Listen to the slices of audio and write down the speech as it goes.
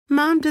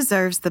Mom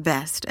deserves the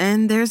best,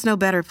 and there's no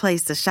better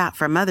place to shop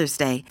for Mother's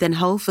Day than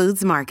Whole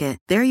Foods Market.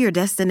 They're your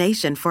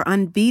destination for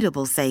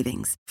unbeatable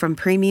savings, from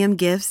premium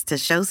gifts to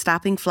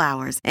show-stopping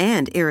flowers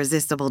and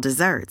irresistible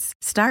desserts.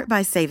 Start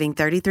by saving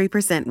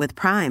 33% with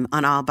Prime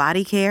on all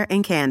body care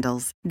and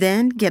candles.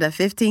 Then get a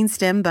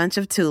 15-stem bunch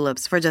of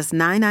tulips for just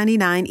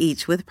 $9.99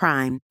 each with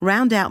Prime.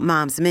 Round out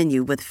Mom's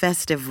menu with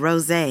festive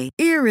rosé,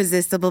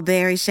 irresistible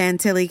berry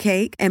chantilly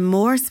cake, and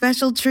more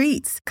special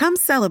treats. Come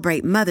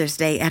celebrate Mother's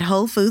Day at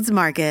Whole Foods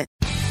Market.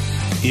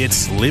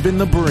 It's Living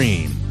the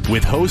Bream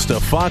with host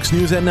of Fox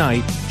News at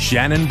Night,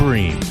 Shannon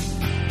Bream.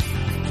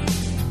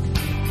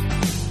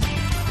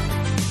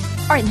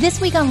 All right,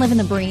 this week on Living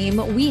the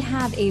Bream, we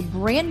have a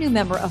brand new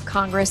member of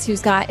Congress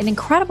who's got an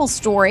incredible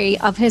story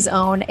of his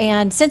own.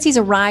 And since he's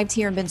arrived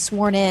here and been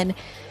sworn in,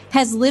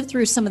 has lived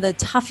through some of the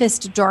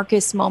toughest,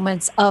 darkest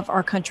moments of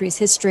our country's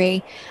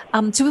history.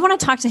 So we want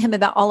to talk to him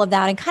about all of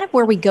that and kind of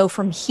where we go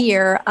from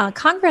here.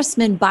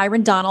 Congressman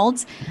Byron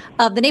Donalds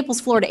of the Naples,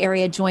 Florida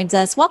area joins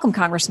us. Welcome,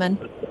 Congressman.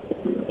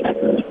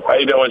 How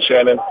you doing,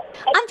 Shannon?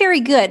 I'm very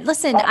good.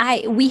 Listen,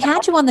 we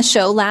had you on the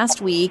show last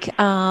week,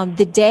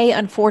 the day,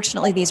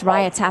 unfortunately, these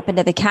riots happened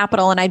at the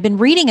Capitol, and I'd been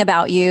reading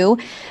about you,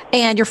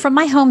 and you're from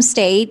my home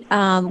state.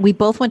 We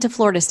both went to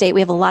Florida State.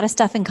 We have a lot of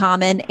stuff in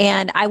common,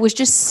 and I was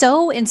just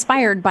so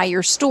inspired by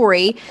your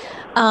story.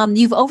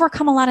 You've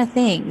overcome a lot of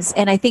things,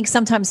 and I think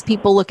sometimes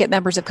people look at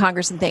members of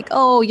Congress and think,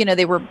 oh,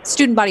 they were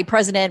student body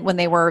president when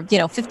they were,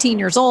 15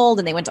 years old,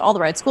 and they went to all the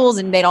right schools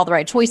and made all the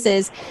right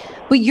choices.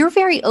 But you're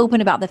very open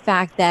about the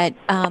fact that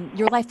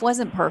your life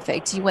wasn't perfect.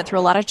 You went through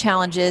a lot of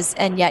challenges,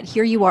 and yet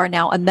here you are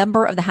now, a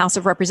member of the House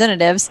of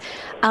Representatives.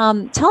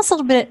 Tell us a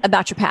little bit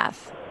about your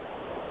path.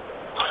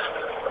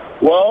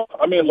 Well,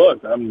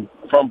 look, I'm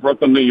from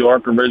Brooklyn, New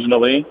York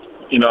originally.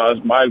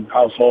 My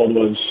household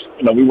was,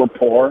 we were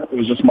poor. It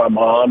was just my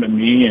mom and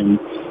me and,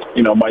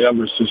 my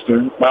younger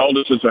sister. My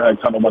older sister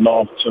had kind of went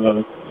off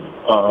to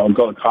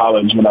go to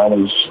college when I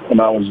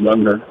was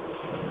younger.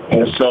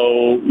 And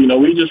so,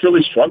 we just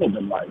really struggled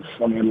in life.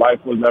 Life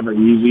was never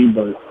easy,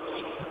 but,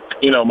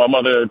 my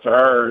mother, to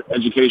her,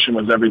 education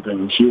was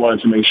everything. She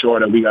wanted to make sure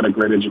that we got a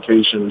great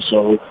education.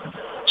 So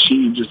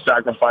she just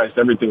sacrificed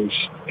everything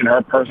in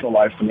her personal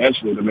life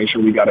financially to make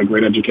sure we got a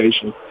great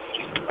education.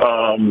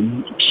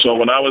 So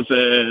when I was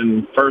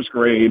in first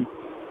grade,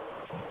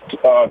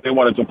 they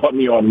wanted to put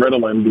me on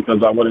Ritalin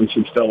because I wouldn't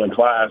sit still in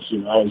class.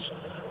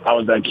 I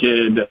was that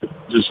kid that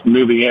just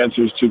knew the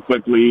answers too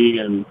quickly,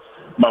 and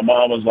my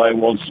mom was like,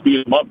 well,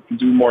 speed him up,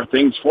 do more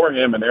things for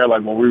him. And they're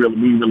like, well, we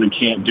really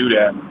can't do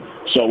that.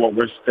 So what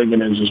we're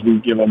thinking is just we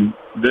give him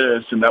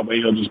this, and that way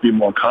he'll just be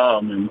more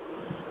calm. And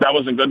that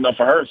wasn't good enough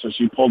for her. So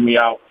she pulled me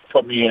out,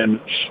 put me in,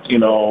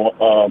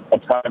 a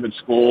private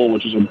school,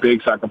 which was a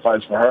big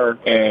sacrifice for her.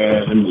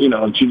 And,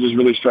 she just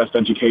really stressed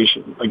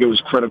education. Like, it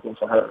was critical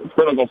for her,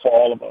 critical for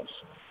all of us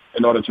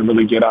in order to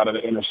really get out of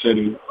the inner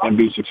city and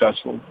be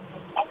successful.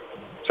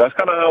 So that's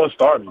kind of how it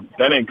started.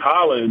 Then in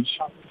college,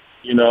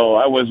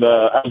 I was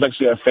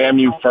actually at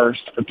FAMU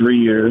first for 3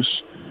 years,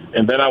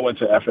 and then I went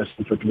to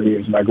FSU for 3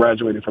 years, and I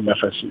graduated from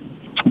FSU.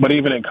 But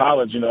even in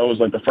college, it was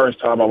like the first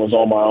time I was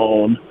on my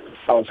own.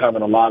 I was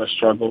having a lot of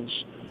struggles.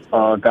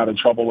 Got in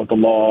trouble with the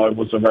law. I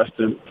was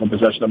arrested for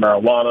possession of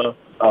marijuana.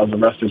 I was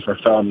arrested for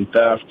felony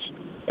theft.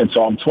 And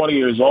so I'm 20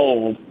 years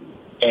old,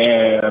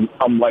 and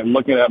I'm like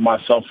looking at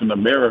myself in the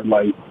mirror,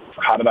 like,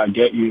 how did I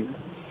get here?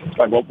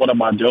 Like, what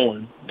am I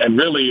doing? And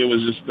really, it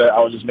was just that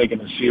I was just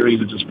making a series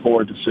of just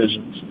poor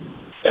decisions.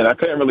 And I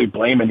couldn't really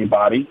blame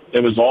anybody.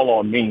 It was all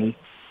on me.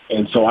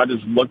 And so I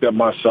just looked at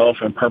myself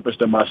and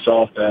purposed in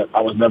myself that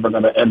I was never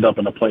going to end up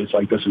in a place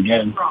like this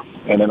again.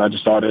 And then I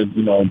just started,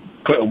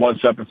 putting one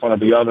step in front of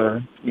the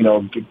other,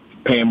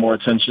 paying more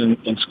attention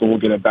in school,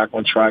 getting back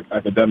on track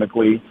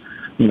academically,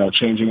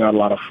 changing out a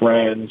lot of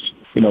friends,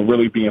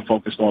 really being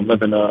focused on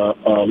living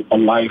a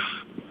life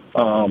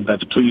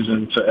that's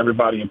pleasing to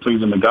everybody and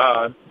pleasing to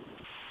God.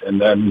 And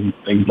then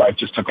life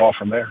just took off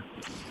from there.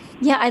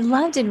 Yeah, I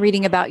loved in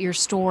reading about your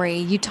story.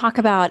 You talk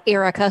about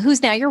Erica,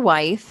 who's now your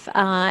wife,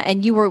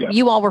 and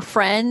you all were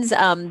friends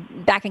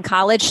back in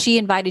college. She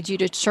invited you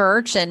to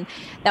church, and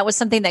that was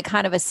something that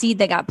kind of a seed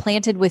that got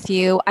planted with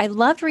you. I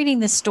loved reading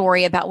this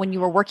story about when you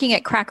were working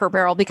at Cracker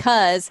Barrel,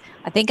 because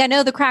I think I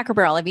know the Cracker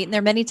Barrel. I've eaten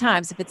there many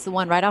times. If it's the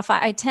one right off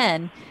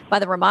I-10 by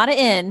the Ramada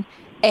Inn.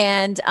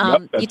 And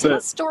you tell a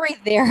story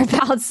there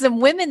about some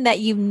women that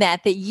you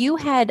met that you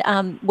had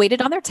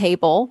waited on their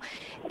table,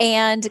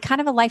 and kind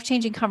of a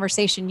life-changing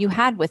conversation you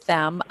had with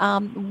them.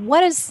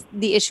 What does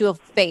the issue of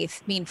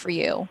faith mean for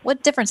you?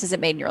 What difference has it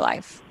made in your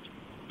life?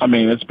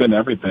 It's been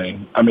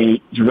everything.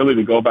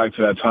 To go back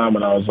to that time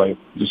when I was like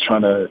just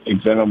trying to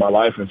examine my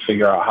life and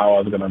figure out how I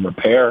was going to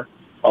repair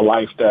a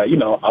life that,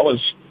 I was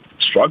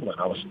struggling.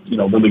 I was,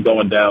 really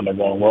going down the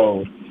wrong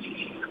road.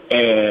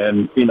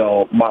 And,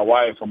 my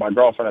wife or my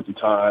girlfriend at the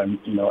time,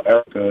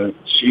 Erica,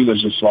 she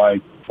was just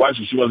like, well,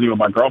 actually, she wasn't even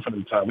my girlfriend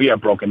at the time. We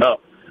had broken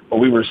up, but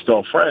we were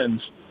still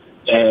friends.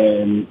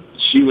 And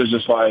she was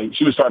just like,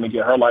 she was starting to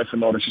get her life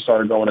in order. She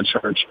started going to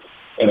church.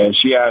 And then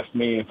she asked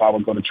me if I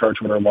would go to church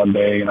with her one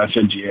day. And I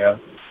said, yeah.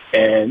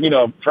 And,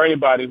 for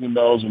anybody who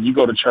knows, when you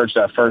go to church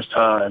that first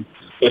time,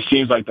 it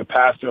seems like the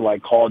pastor,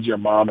 called your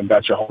mom and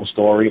got your whole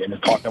story and is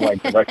talking,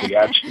 directly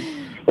at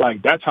you.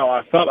 That's how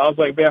I felt. I was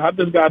like, man, how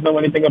does God know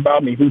anything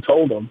about me? Who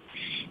told him?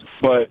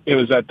 But it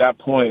was at that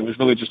point, it was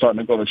really just starting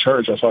to go to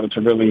church. I started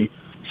to really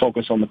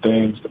focus on the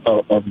things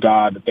of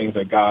God, the things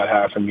that God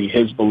had for me,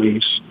 his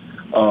beliefs,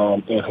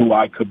 and who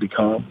I could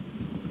become.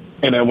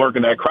 And then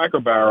working at Cracker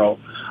Barrel,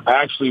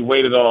 I actually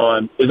waited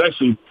on, it's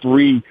actually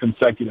 3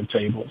 consecutive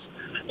tables.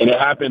 And it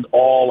happened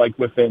all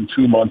within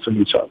 2 months of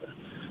each other.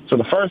 So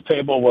the first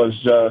table was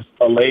just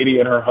a lady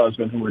and her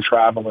husband who were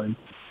traveling.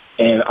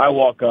 And I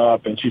walk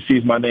up and she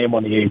sees my name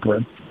on the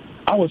apron.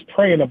 I was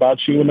praying about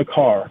you in the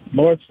car.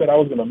 Lord said I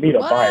was going to meet a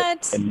Byron,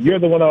 and you're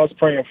the one I was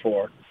praying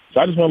for.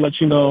 So I just want to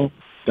let you know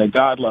that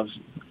God loves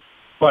you.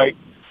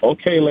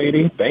 Okay,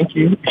 lady, thank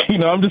you.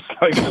 I'm just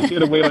I'm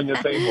here to wait on your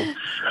table.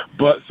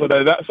 But so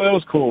that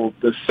was cool.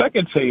 The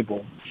second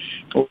table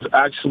was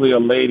actually a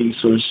lady.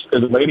 So it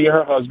was a lady and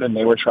her husband.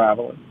 They were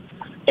traveling,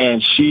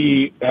 and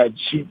she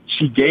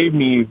gave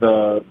me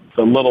the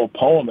little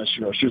poem that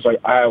she wrote. She was like,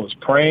 I was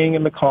praying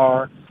in the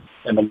car,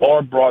 and the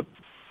Lord brought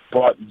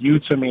you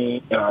to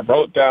me, and I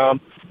wrote down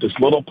this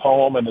little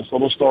poem and this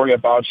little story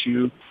about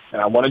you,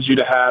 and I wanted you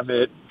to have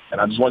it. And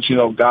I just want you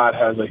to know God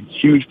has a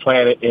huge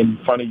plan in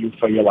front of you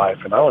for your life.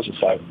 And I was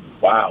just like,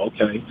 wow,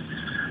 okay.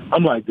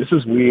 I'm like, this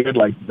is weird.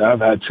 I've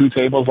had 2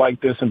 tables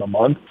like this in a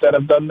month that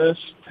have done this.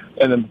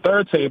 And then the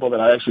third table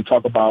that I actually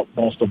talk about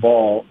most of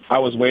all, I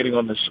was waiting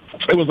on this.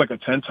 It was like a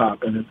tent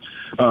top, and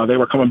they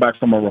were coming back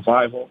from a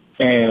revival.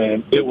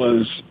 And it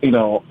was,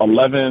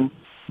 11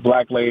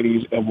 black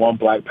ladies and 1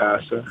 black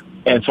pastor.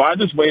 And so I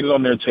just waited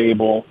on their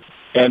table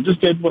and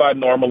just did what I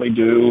normally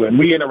do. And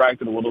we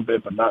interacted a little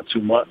bit, but not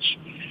too much.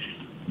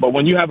 But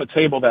when you have a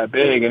table that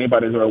big,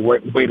 anybody who's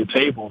waited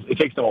tables, it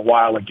takes them a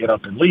while to get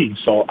up and leave.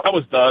 So I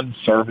was done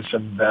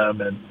servicing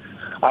them, and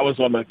I was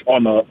on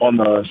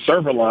the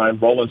server line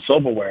rolling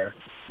silverware.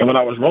 And when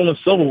I was rolling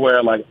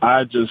silverware,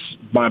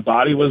 my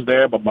body was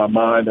there, but my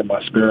mind and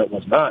my spirit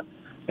was not.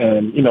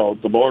 And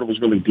the Lord was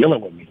really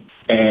dealing with me.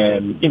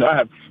 And I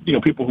have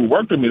people who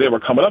worked with me. They were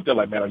coming up. They're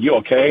like, "Man, are you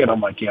okay?" And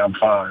I'm like, "Yeah, I'm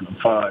fine. I'm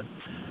fine."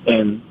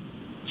 And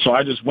so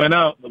I just went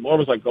out. The Lord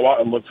was like, go out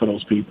and look for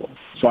those people.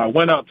 So I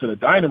went out to the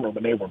dining room,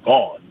 and they were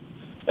gone.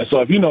 And so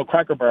if you know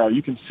Cracker Barrel,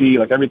 you can see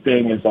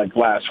everything is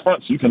glass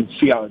front, so you can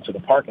see out into the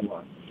parking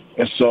lot.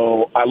 And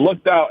so I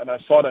looked out, and I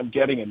saw them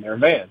getting in their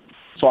van.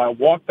 So I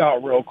walked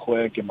out real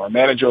quick, and my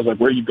manager was like,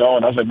 where are you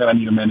going? I was like, man, I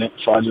need a minute.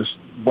 So I just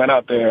went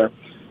out there,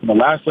 and the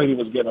last lady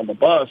was getting on the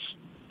bus,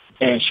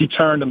 and she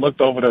turned and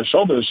looked over her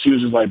shoulder. She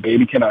was just like,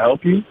 baby, can I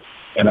help you?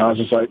 And I was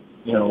just like,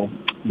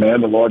 man,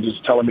 the Lord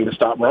just telling me to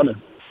stop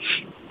running.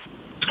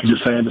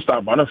 Just saying to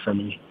stop running from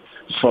me.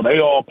 So they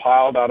all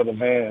piled out of the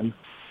van,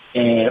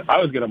 and I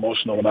always get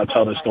emotional when I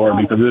tell this story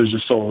because it was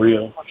just so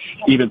real.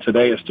 Even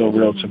today, it's still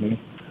real to me.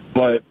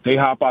 But they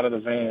hop out of the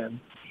van,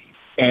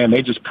 and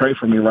they just pray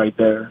for me right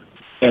there.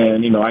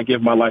 And, I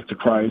give my life to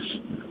Christ.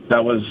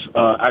 That was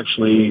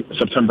actually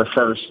September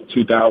 1st,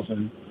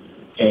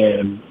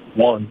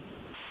 2001.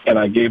 And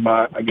I gave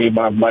my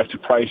life to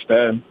Christ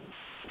then,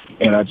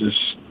 and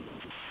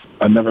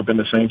I've never been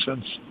the same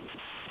since.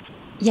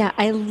 Yeah,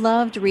 I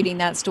loved reading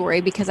that story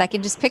because I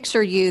can just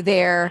picture you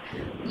there,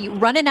 you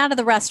running out of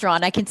the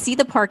restaurant. I can see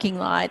the parking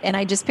lot, and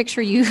I just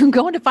picture you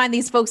going to find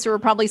these folks who are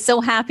probably so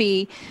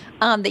happy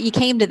that you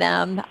came to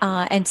them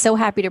and so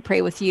happy to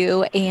pray with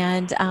you.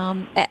 And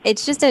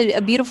it's just a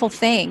beautiful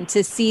thing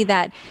to see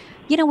that,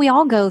 we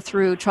all go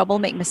through trouble,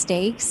 make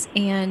mistakes,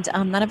 and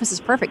none of us is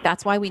perfect.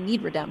 That's why we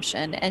need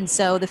redemption. And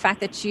so the fact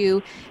that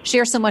you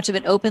share so much of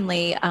it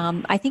openly,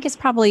 I think is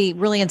probably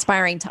really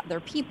inspiring to other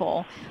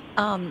people.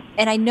 And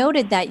I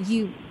noted that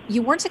you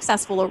weren't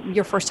successful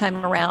your first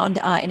time around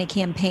in a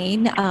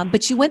campaign,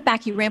 but you went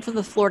back, you ran for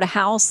the Florida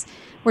House,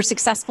 were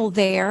successful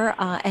there,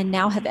 and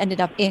now have ended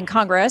up in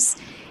Congress.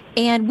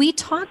 And we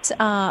talked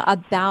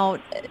about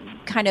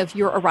kind of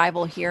your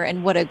arrival here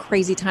and what a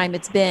crazy time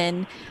it's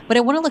been. But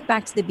I want to look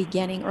back to the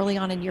beginning, early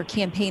on in your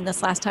campaign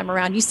this last time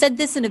around. You said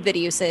this in a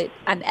video, you said,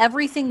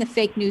 everything the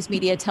fake news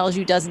media tells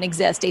you doesn't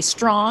exist. A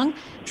strong,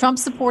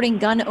 Trump-supporting,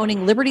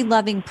 gun-owning,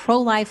 liberty-loving,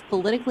 pro-life,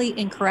 politically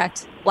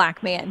incorrect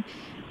black man.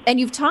 And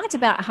you've talked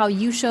about how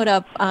you showed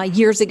up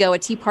years ago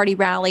at Tea Party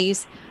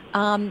rallies.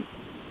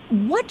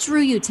 What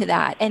drew you to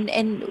that?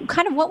 And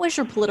kind of what was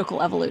your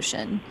political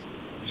evolution?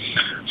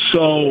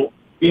 So,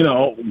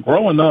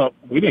 growing up,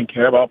 we didn't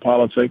care about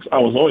politics. I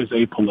was always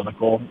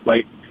apolitical.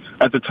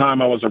 At the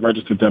time, I was a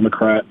registered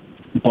Democrat,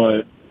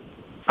 but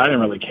I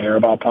didn't really care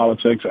about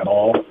politics at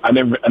all. I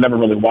never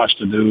really watched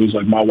the news.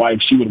 My wife,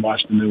 she would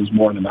watch the news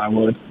more than I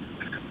would.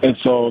 And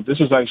so this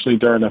was actually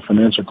during the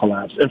financial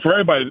collapse. And for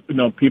everybody,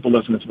 people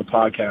listening to the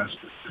podcast,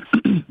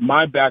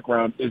 my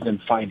background is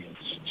in finance.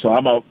 So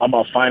I'm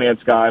a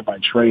finance guy by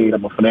trade.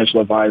 I'm a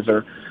financial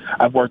advisor.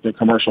 I've worked in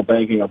commercial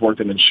banking. I've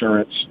worked in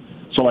insurance.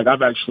 So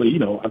I've actually,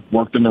 I've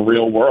worked in the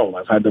real world.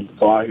 I've had to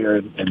go out here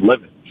and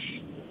live it.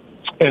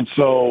 And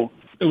so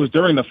it was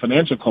during the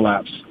financial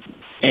collapse,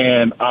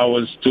 and I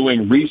was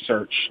doing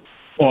research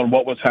on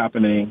what was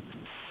happening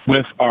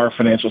with our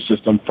financial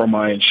system for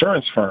my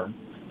insurance firm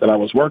that I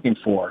was working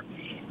for.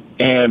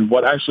 And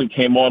what actually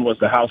came on was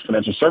the House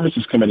Financial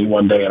Services Committee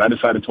one day, and I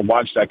decided to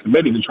watch that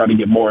committee to try to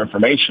get more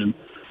information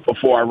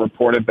before I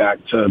reported back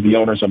to the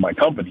owners of my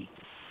company.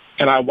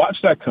 And I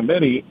watched that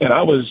committee, and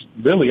I was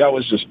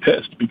just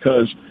pissed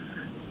because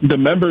the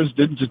members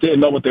didn't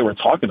know what they were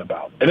talking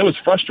about. And it was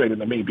frustrating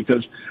to me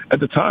because at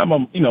the time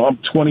I'm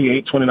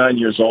 28, 29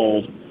 years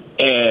old,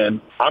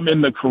 and I'm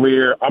in the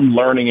career, I'm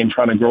learning and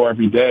trying to grow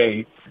every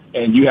day.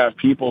 And you have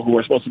people who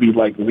are supposed to be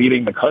like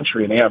leading the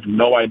country, and they have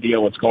no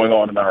idea what's going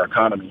on in our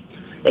economy.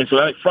 And so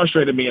that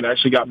frustrated me and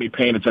actually got me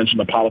paying attention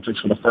to politics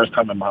for the first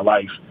time in my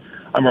life.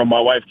 I remember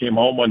my wife came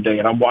home one day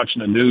and I'm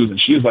watching the news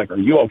and she's like, "Are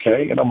you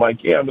okay?" And I'm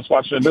like, "Yeah, I'm just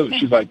watching the news."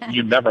 She's like,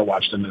 "You never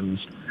watch the news,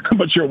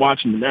 but you're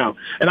watching it now."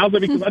 And I was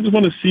like, "Because I just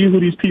want to see who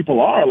these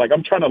people are. Like,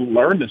 I'm trying to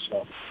learn this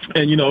stuff."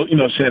 And,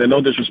 Shannon, no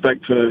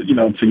disrespect to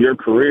your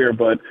career,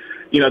 but,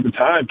 at the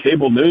time,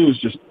 cable news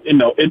just,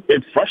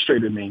 it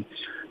frustrated me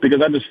because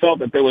I just felt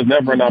that there was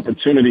never an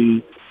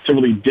opportunity to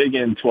really dig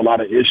into a lot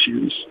of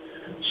issues.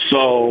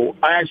 So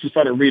I actually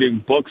started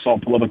reading books on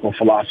political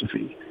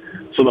philosophy.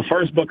 So the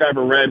first book I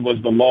ever read was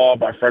The Law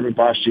by Frederick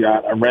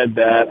Bastiat. I read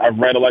that. I've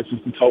read Alexis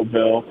de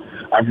Tocqueville.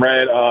 I've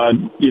read,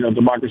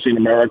 Democracy in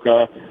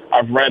America.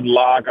 I've read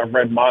Locke. I've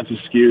read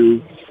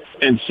Montesquieu.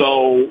 And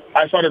so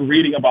I started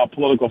reading about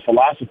political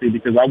philosophy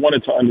because I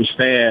wanted to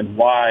understand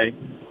why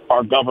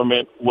our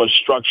government was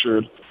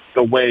structured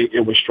the way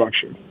it was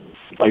structured.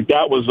 Like,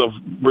 that was of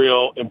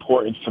real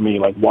importance to me.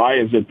 Like, why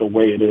is it the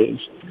way it is?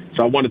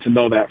 So I wanted to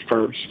know that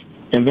first.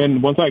 And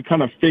then once I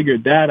kind of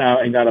figured that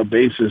out and got a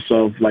basis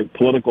of like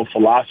political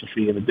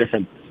philosophy and the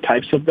different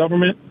types of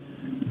government,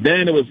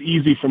 then it was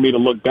easy for me to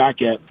look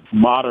back at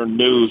modern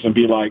news and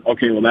be like,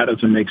 okay, well, that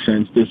doesn't make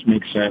sense. This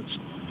makes sense.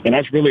 And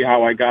that's really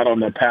how I got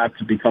on the path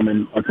to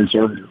becoming a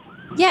conservative.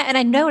 Yeah, and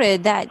I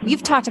noted that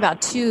you've talked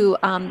about, too,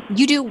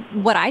 you do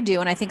what I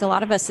do, and I think a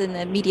lot of us in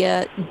the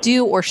media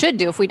do or should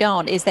do if we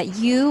don't, is that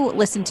you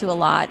listen to a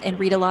lot and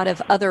read a lot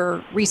of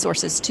other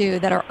resources, too,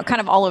 that are kind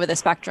of all over the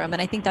spectrum.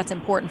 And I think that's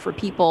important for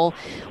people,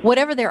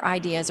 whatever their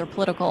ideas or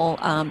political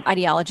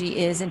ideology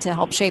is, and to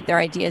help shape their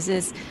ideas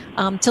is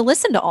to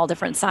listen to all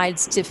different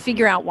sides, to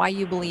figure out why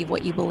you believe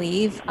what you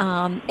believe.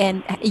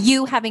 And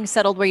you having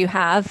settled where you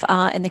have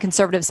in the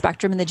conservative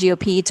spectrum in the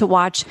GOP, to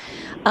watch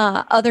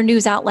other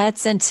news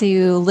outlets and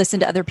to listen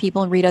to other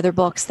people and read other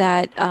books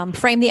that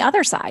frame the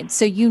other side.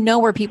 So you know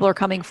where people are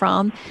coming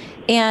from.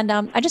 And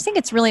I just think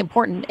it's really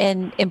important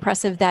and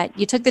impressive that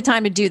you took the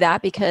time to do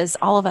that, because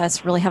all of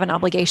us really have an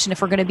obligation,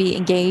 if we're going to be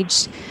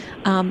engaged,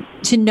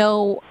 to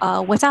know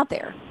what's out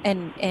there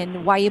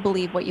and why you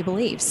believe what you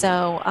believe.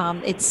 So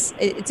it's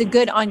a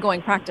good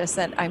ongoing practice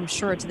that I'm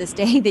sure to this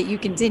day that you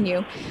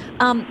continue.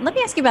 Let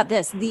me ask you about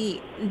this.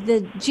 The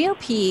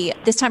GOP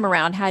this time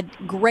around had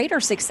greater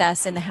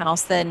success in the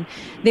House than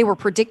they were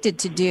predicted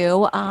to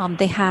do.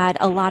 They had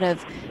a lot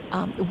of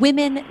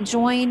women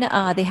join.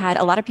 They had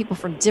a lot of people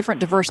from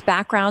different diverse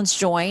backgrounds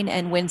join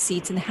and win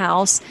seats in the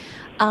House.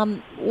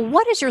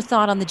 What is your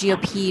thought on the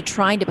GOP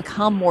trying to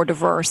become more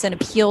diverse and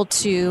appeal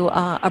to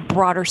a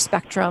broader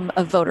spectrum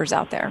of voters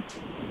out there?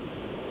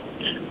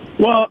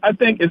 Well, I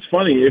think it's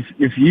funny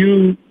if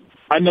you,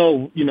 I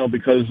know,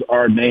 because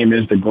our name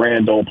is the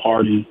Grand Old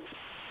Party,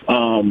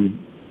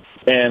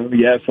 and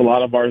yes, a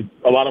lot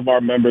of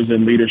our members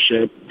in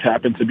leadership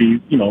happen to be,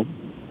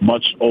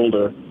 much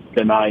older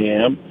than I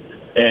am.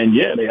 And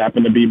yeah, they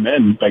happen to be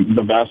men, like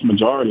the vast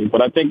majority.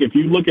 But I think if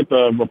you look at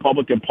the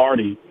Republican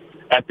Party,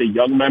 at the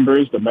young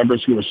members, the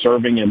members who are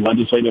serving in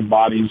legislative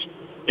bodies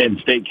in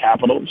state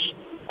capitals,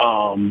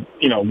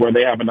 where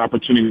they have an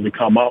opportunity to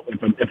come up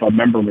if a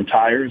member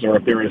retires, or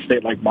if they're in a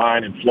state like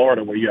mine in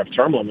Florida where you have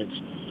term limits.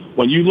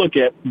 When you look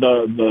at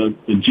the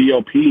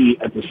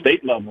GOP at the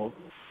state level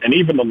and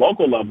even the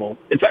local level,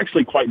 it's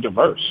actually quite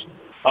diverse.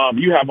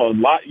 You have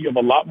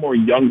a lot more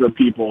younger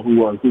people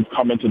who've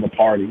come into the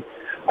party.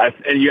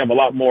 And you have a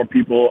lot more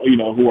people,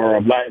 who are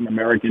of Latin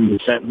American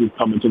descent who've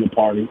come into the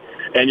party.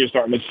 And you're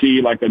starting to see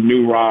like a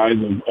new rise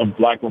of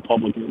black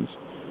Republicans,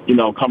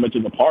 come into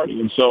the party.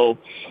 And so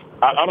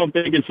I don't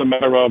think it's a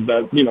matter of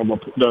that,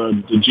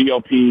 the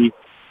GOP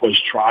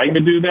was trying to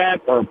do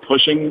that or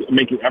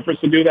making efforts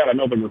to do that. I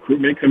know the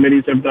recruitment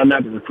committees have done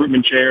that. The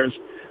recruitment chairs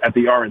at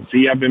the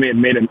RNC have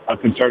made a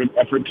concerted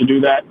effort to do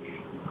that.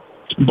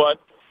 But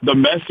the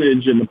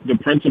message and the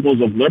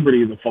principles of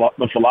liberty, the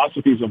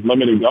philosophies of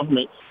limited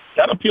government,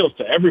 that appeals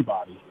to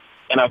everybody.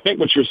 And I think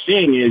what you're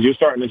seeing is you're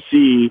starting to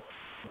see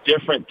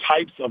different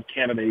types of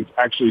candidates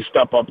actually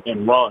step up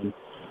and run.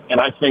 And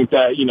I think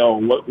that,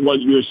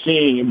 what you're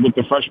seeing with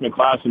the freshman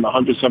class in the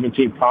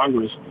 117th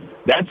Congress,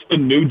 that's the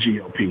new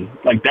GOP.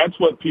 Like, that's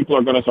what people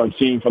are going to start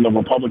seeing from the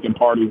Republican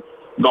Party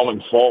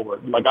going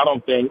forward. Like, I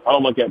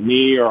don't look at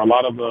me or a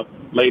lot of the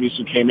ladies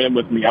who came in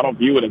with me, I don't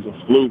view it as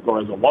a fluke or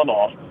as a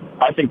one-off.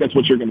 I think that's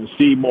what you're going to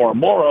see more and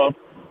more of,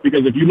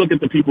 because if you look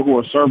at the people who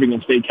are serving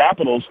in state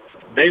capitals,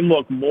 they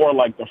look more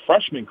like the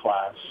freshman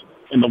class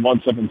in the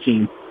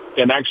 117th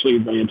than actually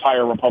the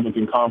entire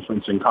Republican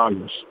conference in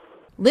Congress.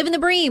 Living the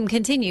Bream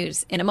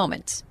continues in a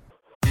moment.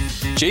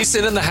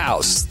 Jason in the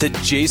House, the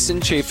Jason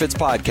Chaffetz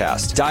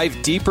podcast. Dive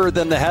deeper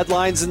than the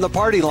headlines and the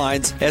party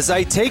lines as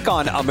I take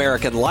on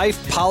American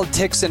life,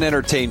 politics, and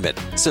entertainment.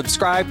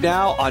 Subscribe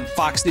now on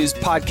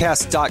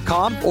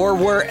foxnewspodcast.com or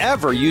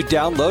wherever you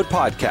download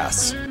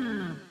podcasts.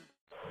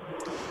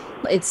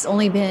 It's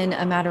only been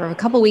a matter of a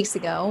couple weeks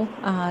ago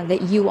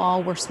that you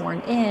all were sworn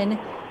in.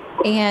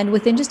 And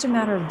within just a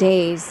matter of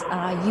days,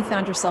 you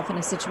found yourself in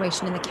a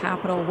situation in the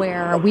Capitol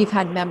where we've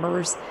had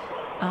members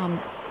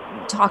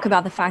talk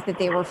about the fact that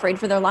they were afraid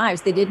for their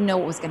lives. They didn't know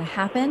what was going to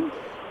happen.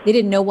 They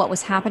didn't know what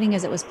was happening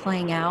as it was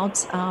playing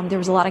out. There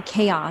was a lot of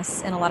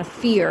chaos and a lot of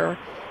fear.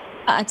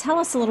 Tell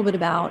us a little bit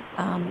about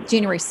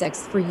January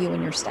 6th for you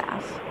and your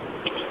staff.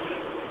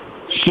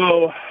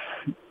 So,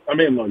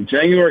 look,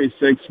 January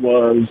 6th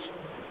was,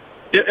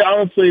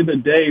 honestly, the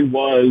day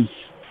was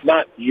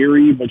not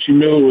eerie, but you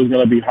knew it was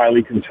going to be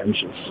highly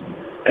contentious.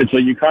 And so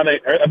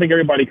I think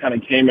everybody kind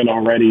of came in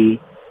already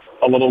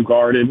a little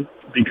guarded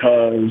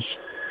because,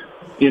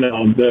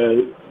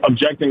 the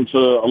objecting to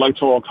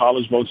electoral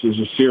college votes is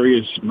a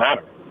serious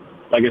matter.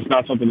 Like, it's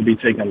not something to be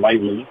taken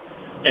lightly.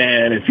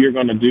 And if you're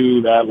going to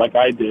do that, like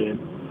I did,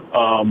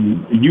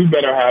 you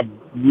better have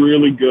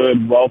really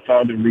good,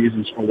 well-founded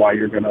reasons for why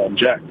you're going to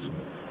object.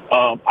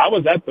 I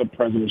was at the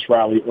president's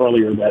rally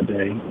earlier that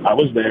day. I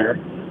was there.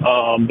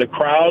 The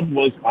crowd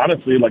was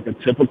honestly like a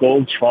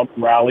typical Trump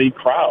rally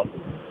crowd.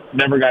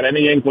 Never got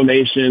any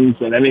inclinations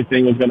that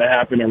anything was going to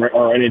happen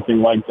or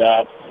anything like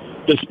that.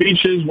 The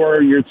speeches were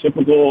your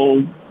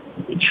typical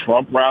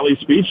Trump rally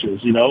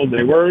speeches. They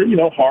were,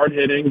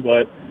 hard-hitting,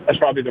 but that's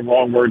probably the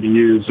wrong word to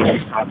use in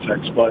this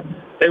context. But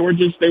they were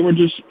just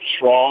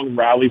strong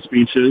rally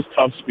speeches,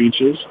 tough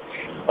speeches.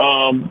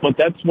 But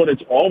that's what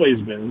it's always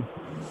been.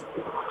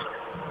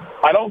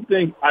 I don't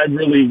think I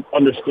really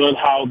understood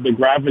how the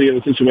gravity of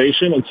the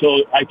situation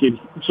until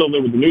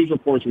the news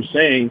reports were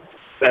saying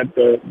that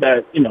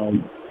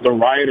the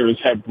rioters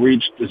had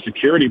breached the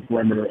security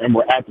perimeter and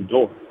were at the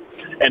door,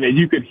 and that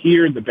you could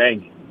hear the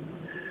banging.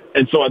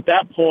 And so at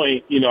that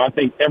point, I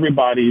think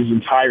everybody's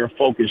entire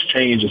focus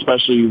changed,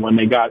 especially when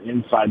they got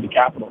inside the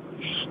Capitol.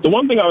 The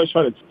one thing I was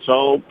trying to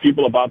tell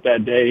people about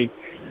that day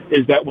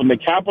is that when the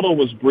Capitol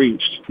was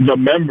breached, the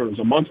members,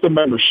 amongst the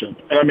membership,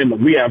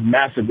 and we have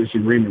massive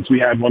disagreements. We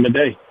had one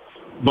today,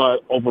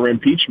 but over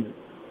impeachment.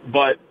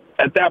 But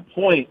at that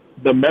point,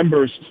 the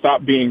members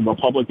stopped being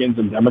Republicans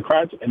and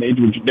Democrats, and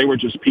they were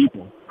just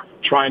people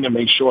trying to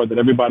make sure that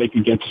everybody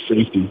could get to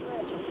safety.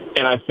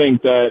 And I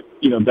think that,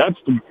 that's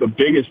the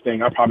biggest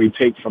thing I probably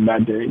take from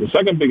that day. The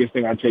second biggest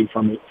thing I take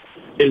from it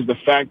is the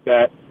fact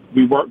that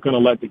we weren't going to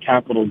let the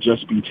Capitol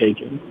just be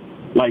taken.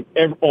 Like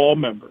all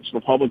members,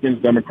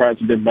 Republicans, Democrats,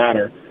 it didn't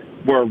matter,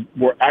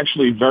 were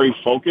actually very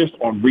focused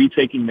on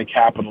retaking the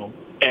Capitol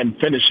and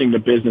finishing the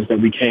business that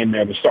we came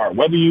there to start.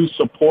 Whether you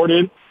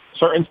supported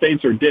certain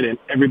states or didn't,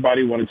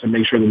 everybody wanted to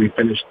make sure that we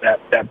finished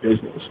that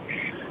business.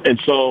 And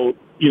so,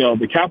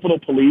 the Capitol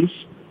Police,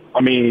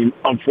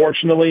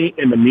 unfortunately,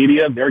 in the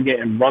media, they're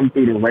getting run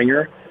through the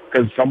ringer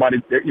because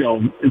somebody,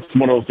 it's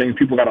one of those things,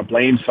 people got to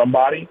blame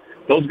somebody.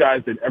 Those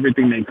guys did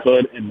everything they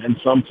could and then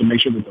some to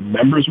make sure that the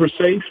members were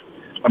safe.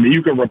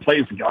 You can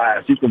replace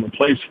glass, you can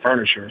replace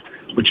furniture,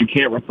 but you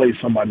can't replace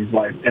somebody's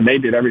life. And they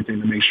did everything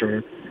to make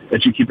sure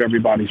that you keep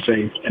everybody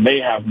safe. And they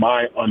have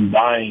my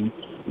undying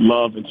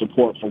love and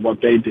support for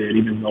what they did,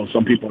 even though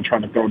some people are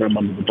trying to throw them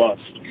under the bus.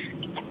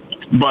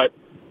 But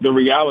the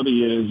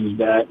reality is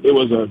that it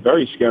was a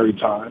very scary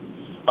time.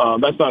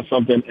 That's not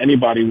something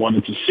anybody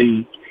wanted to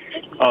see.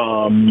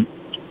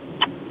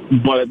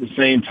 But at the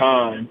same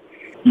time,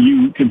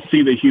 you can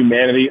see the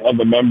humanity of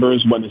the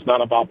members when it's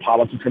not about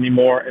politics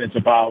anymore and it's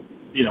about,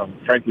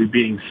 frankly,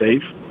 being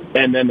safe.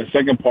 And then the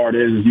second part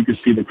is you can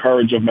see the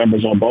courage of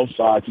members on both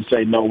sides to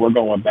say, no, we're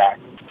going back.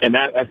 And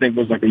that, I think,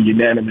 was like a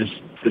unanimous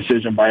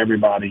decision by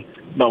everybody.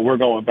 No, we're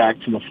going back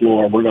to the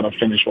floor. We're going to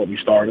finish what we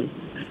started.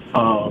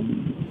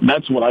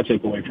 That's what I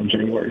take away from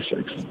January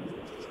 6th.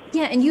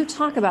 Yeah, and you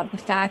talk about the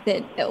fact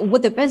that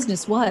what the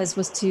business was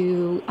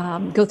to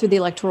go through the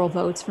electoral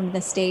votes from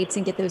the states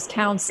and get those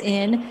counts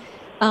in.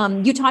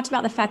 You talked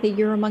about the fact that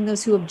you're among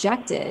those who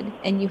objected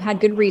and you had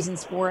good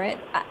reasons for it.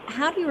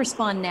 How do you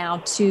respond now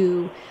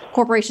to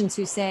corporations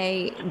who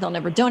say they'll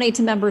never donate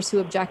to members who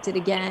objected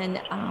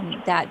again,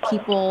 that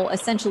people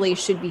essentially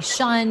should be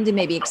shunned and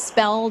maybe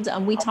expelled?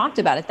 We talked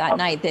about it that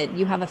night, that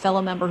you have a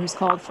fellow member who's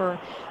called for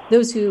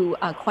those who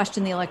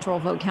question the electoral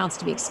vote counts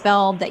to be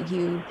expelled, that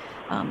you,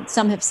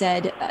 some have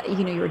said,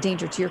 you're a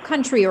danger to your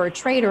country or a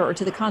traitor or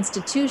to the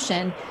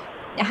Constitution.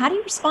 How do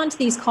you respond to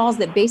these calls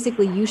that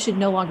basically you should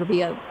no longer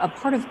be a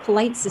part of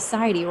polite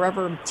society or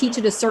ever teach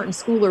at a certain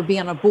school or be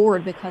on a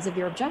board because of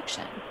your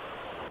objection?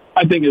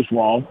 I think it's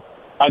wrong.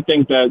 I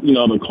think that,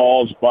 the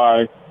calls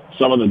by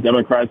some of the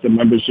Democrats that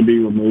members should be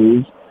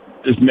removed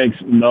just makes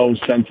no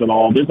sense at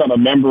all. There's not a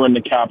member in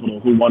the Capitol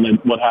who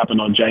wanted what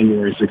happened on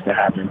January 6th to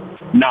happen.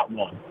 Not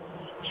one.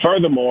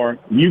 Furthermore,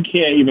 you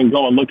can't even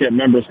go and look at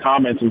members'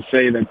 comments and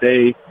say that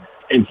they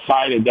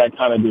incited that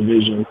kind of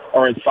division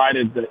or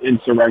incited the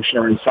insurrection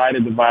or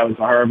incited the violence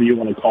or however you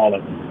want to call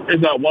it.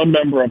 There's not one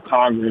member of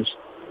Congress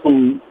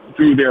who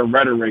through their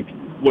rhetoric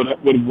would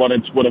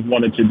have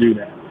wanted to do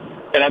that.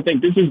 And I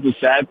think this is the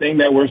sad thing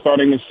that we're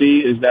starting to see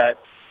is that,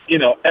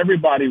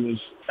 everybody was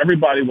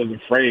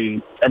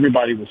afraid.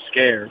 Everybody was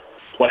scared.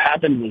 What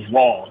happened was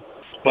wrong.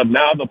 But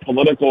now the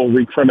political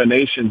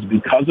recriminations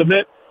because of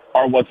it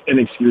are what's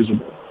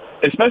inexcusable.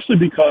 Especially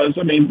because,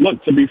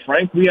 look, to be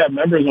frank, we have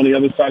members on the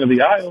other side of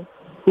the aisle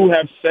who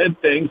have said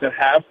things that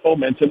have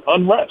fomented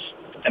unrest.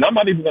 And I'm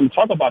not even going to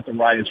talk about the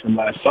riots from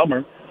last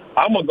summer.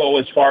 I'm going to go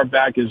as far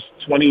back as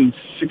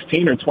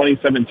 2016 or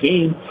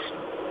 2017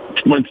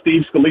 when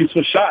Steve Scalise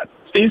was shot.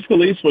 Steve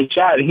Scalise was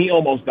shot and he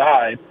almost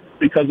died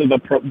because of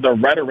the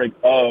rhetoric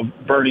of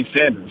Bernie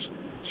Sanders,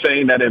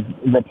 saying that if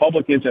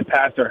Republicans had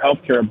passed their health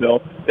care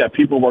bill, that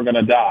people were going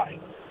to die.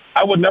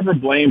 I would never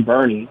blame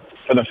Bernie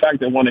for the fact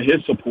that one of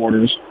his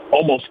supporters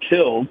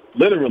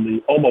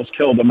literally almost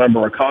killed a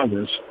member of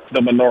Congress,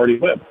 the minority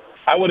whip.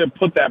 I would have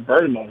put that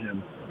burden on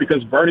him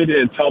because Bernie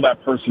didn't tell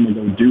that person to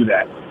go do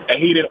that.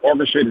 And he didn't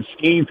orchestrate a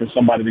scheme for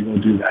somebody to go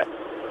do that.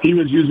 He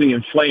was using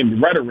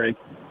inflamed rhetoric,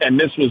 and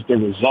this was the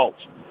result.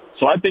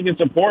 So I think it's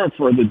important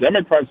for the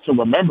Democrats to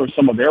remember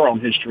some of their own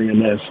history in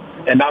this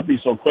and not be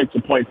so quick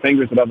to point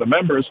fingers at other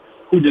members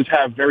who just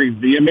have very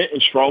vehement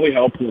and strongly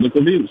held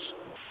political views.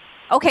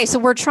 Okay, so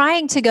we're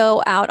trying to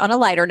go out on a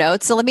lighter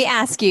note. So let me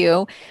ask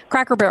you,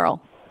 Cracker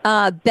Barrel,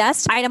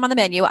 best item on the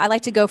menu. I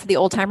like to go for the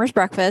old timers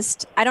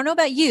breakfast. I don't know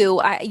about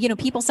you.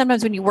 People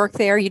sometimes when you work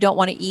there, you don't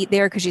want to eat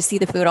there because you see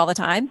the food all the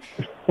time.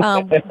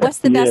 What's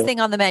the best thing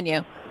on the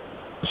menu?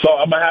 So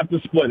I'm going to have to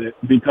split it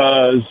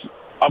because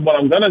what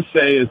I'm going to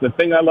say is the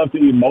thing I love to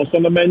eat most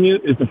on the menu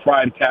is the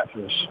fried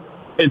catfish.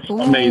 It's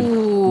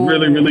amazing.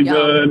 Really, really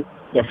good.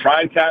 The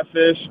fried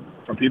catfish,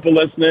 for people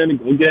listening,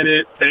 go get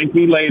it. Thank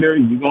me later.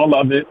 You're going to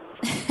love it.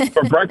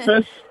 For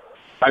breakfast,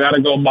 I got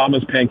to go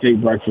Mama's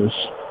pancake breakfast.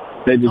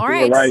 They just do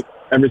it right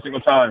every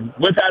single time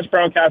with hash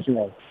brown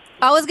casserole.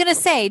 I was going to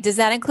say, does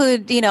that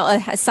include,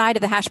 a side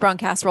of the hash brown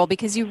casserole?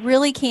 Because you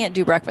really can't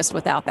do breakfast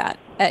without that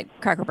at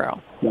Cracker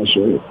Barrel. That's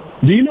right.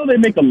 Do you know they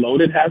make a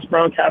loaded hash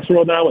brown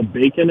casserole now with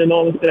bacon and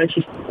all this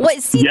extra stuff?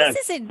 What? See, yes.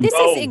 This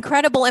is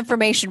incredible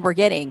information we're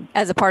getting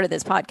as a part of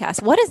this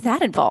podcast. What does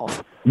that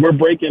involve? We're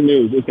breaking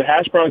news. It's the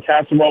hash brown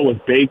casserole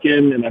with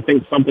bacon and I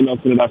think something else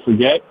that I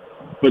forget.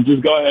 But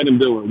just go ahead and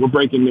do it. We're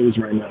breaking news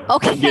right now.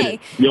 Okay.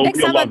 Next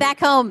time I'm back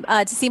home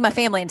to see my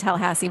family in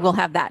Tallahassee, we'll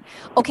have that.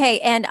 Okay.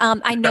 And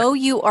I know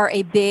you are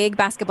a big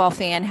basketball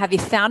fan. Have you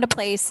found a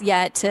place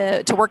yet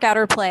to work out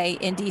or play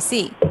in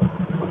D.C.?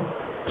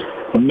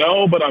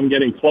 No, but I'm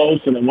getting close.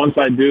 And then once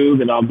I do,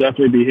 then I'll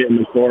definitely be hitting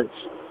the courts.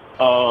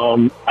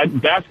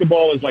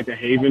 Basketball is like a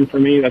haven for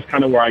me. That's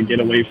kind of where I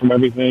get away from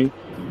everything.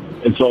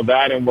 And so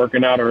that and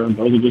working out,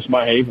 those are just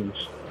my havens.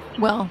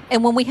 Well,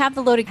 and when we have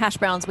the loaded hash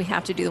browns, we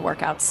have to do the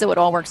workouts, so it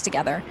all works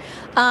together.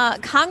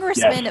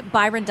 Congressman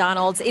Byron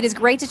Donalds, it is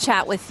great to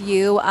chat with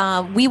you.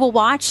 We will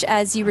watch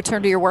as you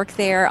return to your work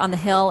there on the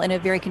Hill in a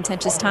very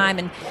contentious time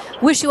and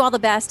wish you all the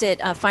best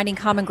at finding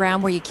common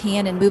ground where you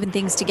can and moving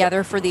things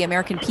together for the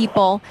American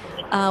people.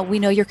 We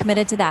know you're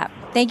committed to that.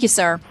 Thank you,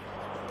 sir.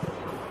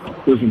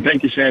 Listen,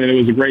 thank you, Shannon. It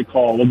was a great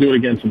call. We'll do it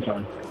again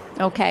sometime.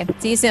 Okay.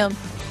 See you soon.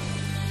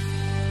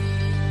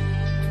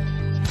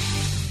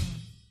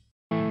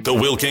 The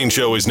Will Cain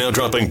Show is now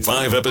dropping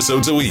 5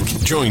 episodes a week.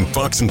 Join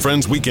Fox &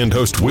 Friends weekend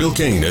host Will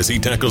Cain as he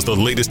tackles the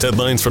latest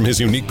headlines from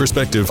his unique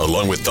perspective,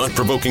 along with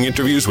thought-provoking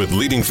interviews with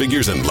leading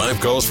figures and live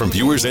calls from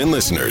viewers and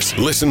listeners.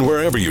 Listen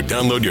wherever you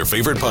download your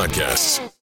favorite podcasts.